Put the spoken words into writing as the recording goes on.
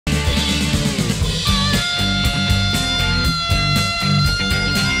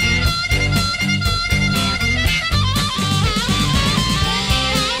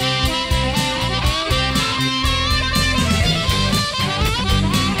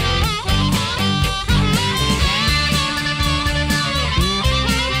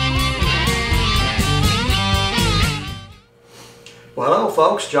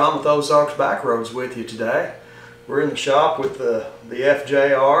folks, John with Ozarks Backroads with you today. We're in the shop with the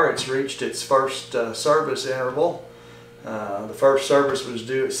FJR. It's reached its first service interval. The first service was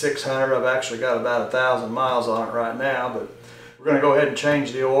due at 600. I've actually got about 1,000 miles on it right now, but we're going to go ahead and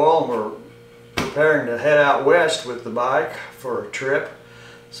change the oil, and we're preparing to head out west with the bike for a trip.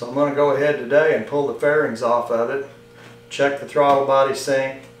 So I'm going to go ahead today and pull the fairings off of it, check the throttle body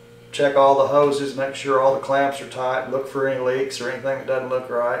sync, check all the hoses, make sure all the clamps are tight, look for any leaks or anything that doesn't look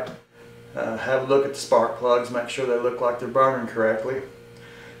right. Have a look at the spark plugs, make sure they look like they're burning correctly.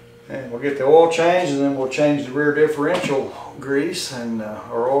 And we'll get the oil changed, and then we'll change the rear differential grease and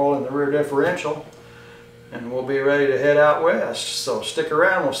or oil in the rear differential, and we'll be ready to head out west. So stick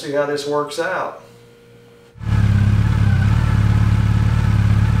around, we'll see how this works out.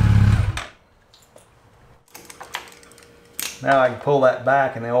 Now I can pull that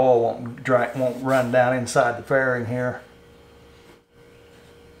back and the oil won't run down inside the fairing here.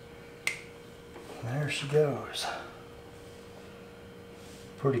 There she goes.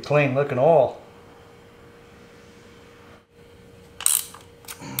 Pretty clean looking oil.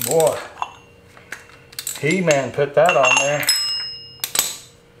 Boy, He-Man put that on there.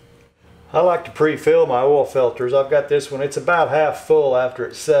 I like to pre-fill my oil filters. I've got this one, it's about half full after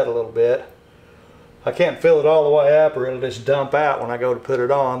it's set a little bit. I can't fill it all the way up or it'll just dump out when I go to put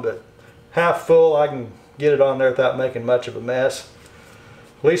it on, but half full I can get it on there without making much of a mess.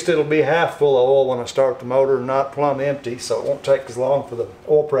 At least it'll be half full of oil when I start the motor and not plumb empty, so it won't take as long for the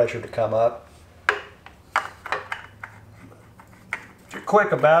oil pressure to come up. If you're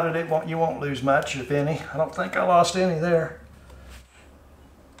quick about it, you won't lose much, if any. I don't think I lost any there.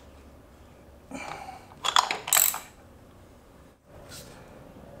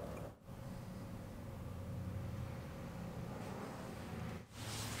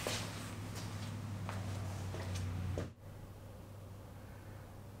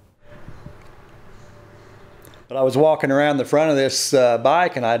 But I was walking around the front of this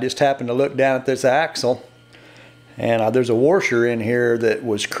bike, and I just happened to look down at this axle, and there's a washer in here that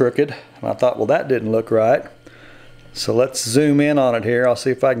was crooked, and I thought, well, that didn't look right. So let's zoom in on it here. I'll see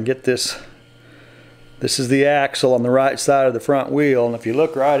if I can get this. This is the axle on the right side of the front wheel, and if you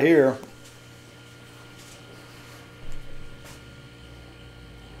look right here,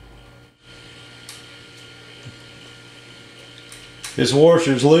 this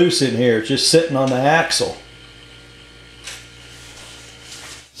washer's loose in here. It's just sitting on the axle.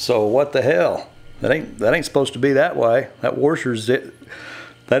 So what the hell? That ain't supposed to be that way. That washer's it.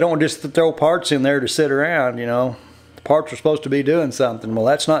 They don't just throw parts in there to sit around, you know. The parts are supposed to be doing something. Well,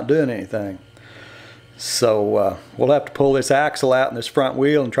 that's not doing anything. So we'll have to pull this axle out in this front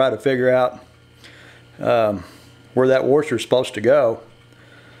wheel and try to figure out where that washer's supposed to go,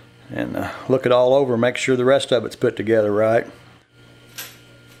 and look it all over, make sure the rest of it's put together right.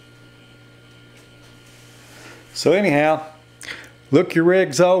 So anyhow, look your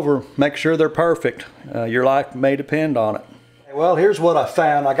rigs over, make sure they're perfect. Your life may depend on it. Well, here's what I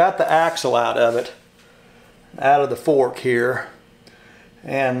found. I got the axle out of it, out of the fork here,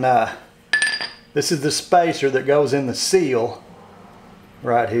 and this is the spacer that goes in the seal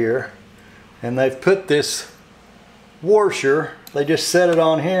right here, and they've put this washer, they just set it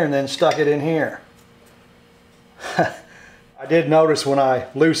on here and then stuck it in here. I did notice when I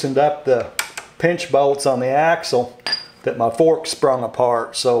loosened up the pinch bolts on the axle that my fork sprung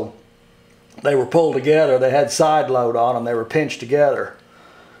apart, so they were pulled together. They had side load on them, they were pinched together,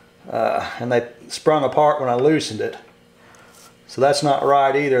 and they sprung apart when I loosened it. So that's not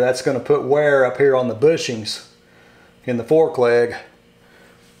right either. That's going to put wear up here on the bushings in the fork leg,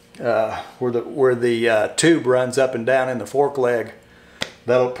 where the tube runs up and down in the fork leg.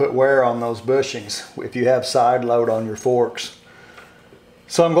 That'll put wear on those bushings if you have side load on your forks.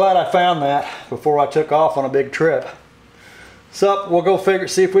 So I'm glad I found that before I took off on a big trip. So we'll go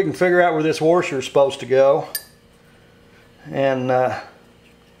see if we can figure out where this washer is supposed to go, and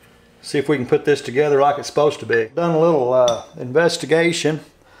see if we can put this together like it's supposed to be. Done a little investigation,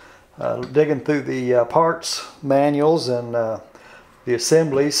 digging through the parts manuals and the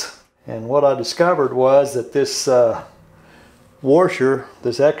assemblies, and what I discovered was that this washer,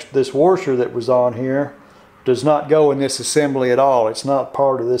 this washer that was on here, does not go in this assembly at all. It's not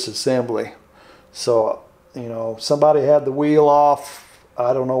part of this assembly. So, you know, somebody had the wheel off.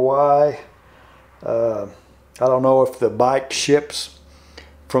 I don't know why. I don't know if the bike ships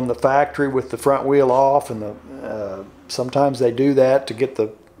from the factory with the front wheel off, and sometimes they do that to get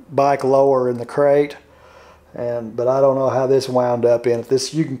the bike lower in the crate. But I don't know how this wound up in it.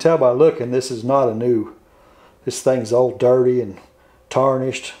 This, you can tell by looking, this is not a new. This thing's old, dirty and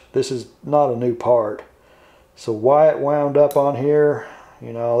tarnished. This is not a new part. So why it wound up on here,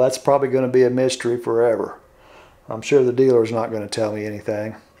 You know, that's probably going to be a mystery forever. I'm sure the dealer's not going to tell me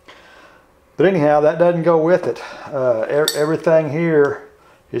anything. But anyhow, that doesn't go with it. Everything here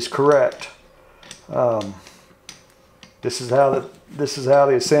is correct. This is how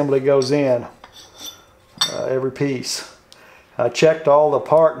the assembly goes in. Every piece. I checked all the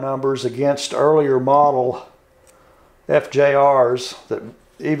part numbers against earlier model FJRs, that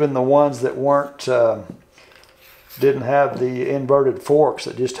even the ones that weren't didn't have the inverted forks,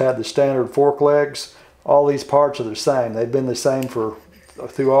 that just had the standard fork legs. All these parts are the same. They've been the same through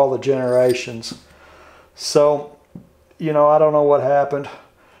all the generations. So, you know, I don't know what happened.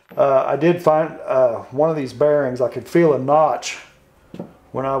 I did find one of these bearings. I could feel a notch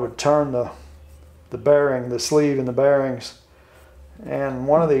when I would turn the bearing, the sleeve and the bearings, and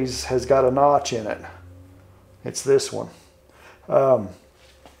one of these has got a notch in it. It's this one.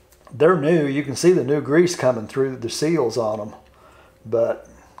 They're new. You can see the new grease coming through the seals on them, but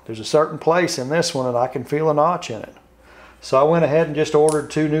there's a certain place in this one and I can feel a notch in it. So I went ahead and just ordered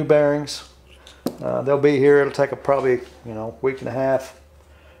 2 new bearings. They'll be here. It'll take probably, you know, week and a half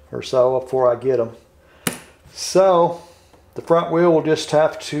or so before I get them. So the front wheel will just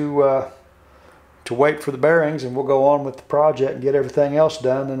have to wait for the bearings, and we'll go on with the project and get everything else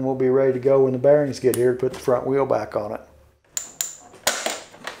done, and we'll be ready to go when the bearings get here to put the front wheel back on it.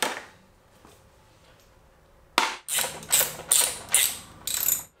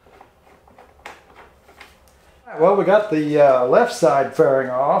 Well, we got the left side fairing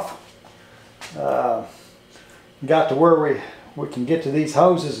off. Got to where we can get to these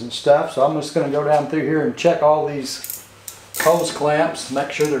hoses and stuff, so I'm just going to go down through here and check all these hose clamps,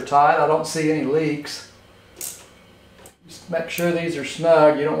 make sure they're tight. I don't see any leaks. Just make sure these are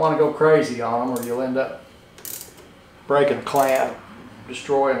snug. You don't want to go crazy on them or you'll end up breaking a clamp,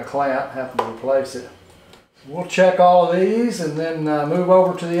 destroying a clamp, having to replace it. We'll check all of these and then move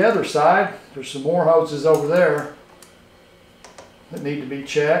over to the other side. There's some more hoses over there that need to be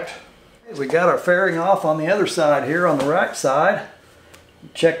checked. We got our fairing off on the other side here on the right side.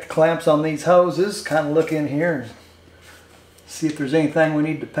 Check the clamps on these hoses, kind of look in here and see if there's anything we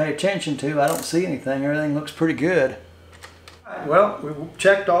need to pay attention to. I don't see anything. Everything looks pretty good. Well, we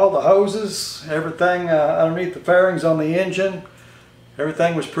checked all the hoses, everything underneath the fairings on the engine.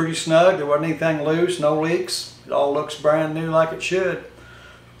 Everything was pretty snug. There wasn't anything loose, no leaks. It all looks brand new like it should.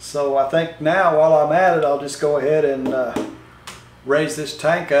 So I think now, while I'm at it, I'll just go ahead and raise this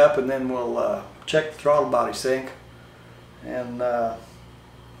tank up, and then we'll check the throttle body sync. And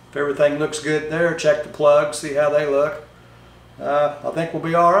if everything looks good there, check the plugs, see how they look. I think we'll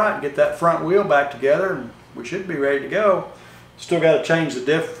be all right and get that front wheel back together, and we should be ready to go. Still got to change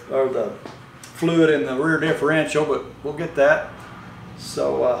the fluid in the rear differential, but we'll get that.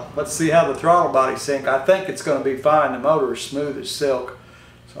 So let's see how the throttle body sync. I think it's going to be fine. The motor is smooth as silk,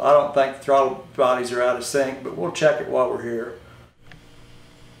 so I don't think the throttle bodies are out of sync, but we'll check it while we're here.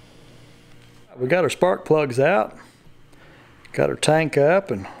 We got our spark plugs out, got our tank up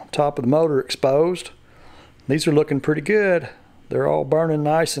and top of the motor exposed. These are looking pretty good. They're all burning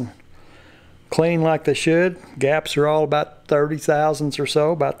nice and clean like they should. Gaps are all about 30 thousandths or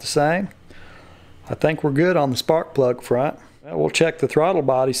so, about the same. I think we're good on the spark plug front. Well, we'll check the throttle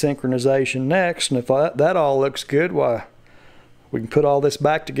body synchronization next, and if that all looks good, why, we can put all this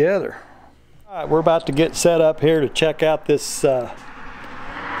back together. All right, we're about to get set up here to check out this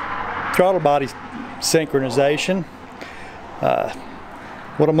throttle body synchronization.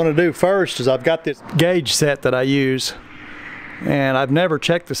 What I'm going to do first is I've got this gauge set that I use, and I've never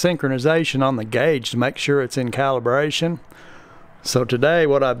checked the synchronization on the gauge to make sure it's in calibration. So today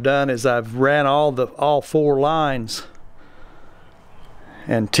what I've done is I've ran all 4 lines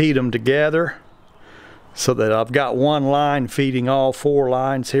and teed them together so that I've got one line feeding all 4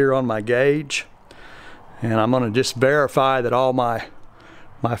 lines here on my gauge. And I'm going to just verify that all my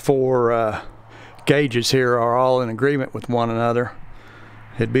 4 gauges here are all in agreement with one another.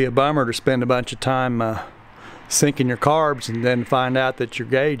 It'd be a bummer to spend a bunch of time syncing your carbs and then find out that your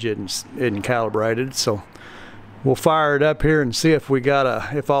gauge isn't calibrated. So we'll fire it up here and see if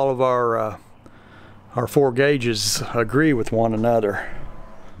if all of our 4 gauges agree with one another.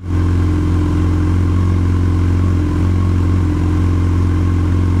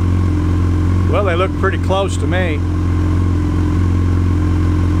 Well, they look pretty close to me.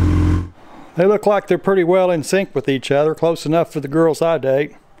 They look like they're pretty well in sync with each other, close enough for the girls I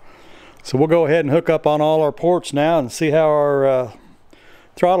date. So we'll go ahead and hook up on all our ports now and see how our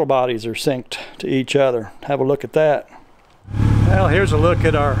throttle bodies are synced to each other. Have a look at that. Well, here's a look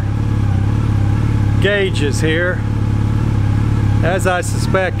at our gauges here. As I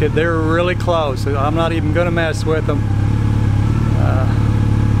suspected, they're really close. I'm not even going to mess with them.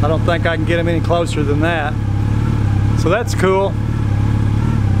 I don't think I can get them any closer than that. So that's cool.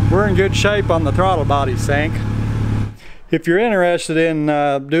 We're in good shape on the throttle body sync. If you're interested in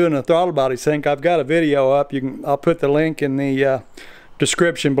doing a throttle body sync, I've got a video up. I'll put the link in the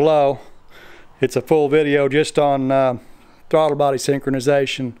description below. It's a full video just on throttle body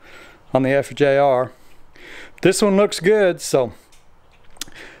synchronization on the FJR. This one looks good, so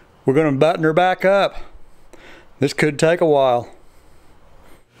we're going to button her back up. This could take a while.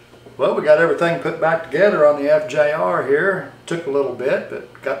 Well, we got everything put back together on the FJR here. Took a little bit,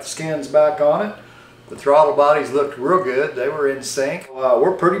 but got the skins back on it. The throttle bodies looked real good. They were in sync.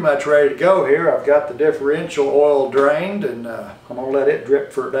 We're pretty much ready to go here. I've got the differential oil drained, and I'm going to let it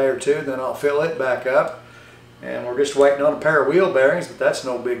drip for a day or two, then I'll fill it back up. And we're just waiting on a pair of wheel bearings, but that's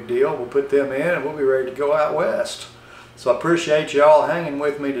no big deal. We'll put them in and we'll be ready to go out west. So I appreciate you all hanging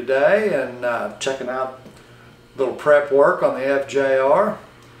with me today and checking out a little prep work on the FJR,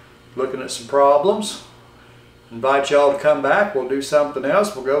 looking at some problems. Invite y'all to come back. We'll do something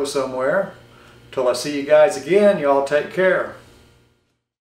else. We'll go somewhere. Till I see you guys again, y'all take care.